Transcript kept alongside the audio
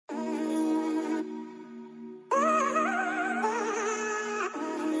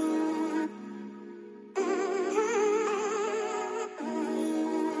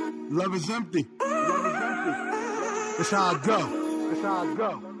Love is empty. Love is empty. That's how I go. That's how I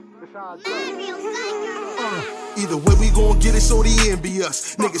go. That's how I go. Either way we gon' get it, so the end be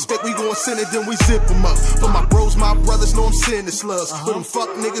us. Niggas think we gon' send it, then we zip them up. But my bros, my brothers know I'm sending slugs. But them fuck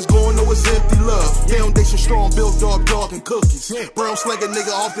niggas gon' know it's empty love. Foundation strong, built dog and cookies. Brown slang a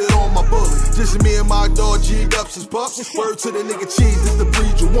nigga off it on my bullet. Just me and my dog G'd up since pups. Word to the nigga cheese, this the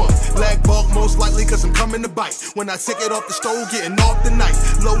breed you want. Black bulk most likely cause I'm coming to bite. When I take it off the stove, getting off the night.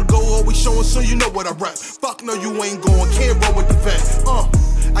 Logo always showing so you know what I rap. Fuck no you ain't going, can't roll with the vet.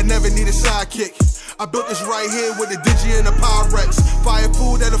 I never need a sidekick. I built this right here with a Digi and a Pyrex. Fire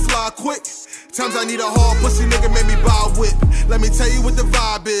food that'll fly quick. Times I need a hard pussy nigga make me buy a whip. Let me tell you what the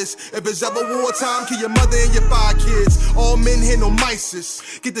vibe is. If it's ever wartime, kill your mother and your 5 kids. All men here no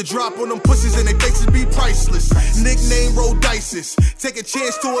mices. Get the drop on them pussies and they faces be priceless. Nickname roll dices. Take a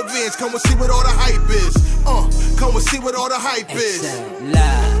chance to advance. Come and see what all the hype is. Come and see what all the hype is.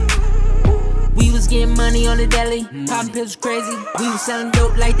 We was getting money on the deli, poppin' pills was crazy. We was selling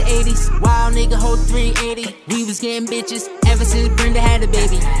dope like the 80s. Wild nigga hold 380. We was getting bitches ever since Brenda had a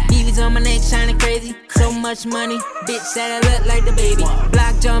baby. BB's on my neck shining crazy. So much money, bitch that I look like the baby.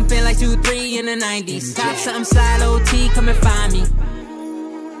 Block jumping like 2-3 in the 90s. Cop something slide OT, come and find me.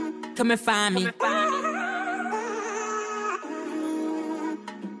 Come and find me.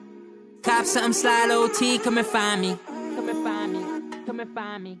 Cop something slide OT, come and find me. Come and find me. Come and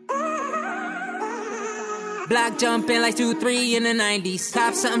find me. Block jumping like 2-3 in the 90s.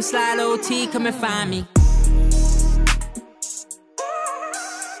 Cop something slide OT, come and find me.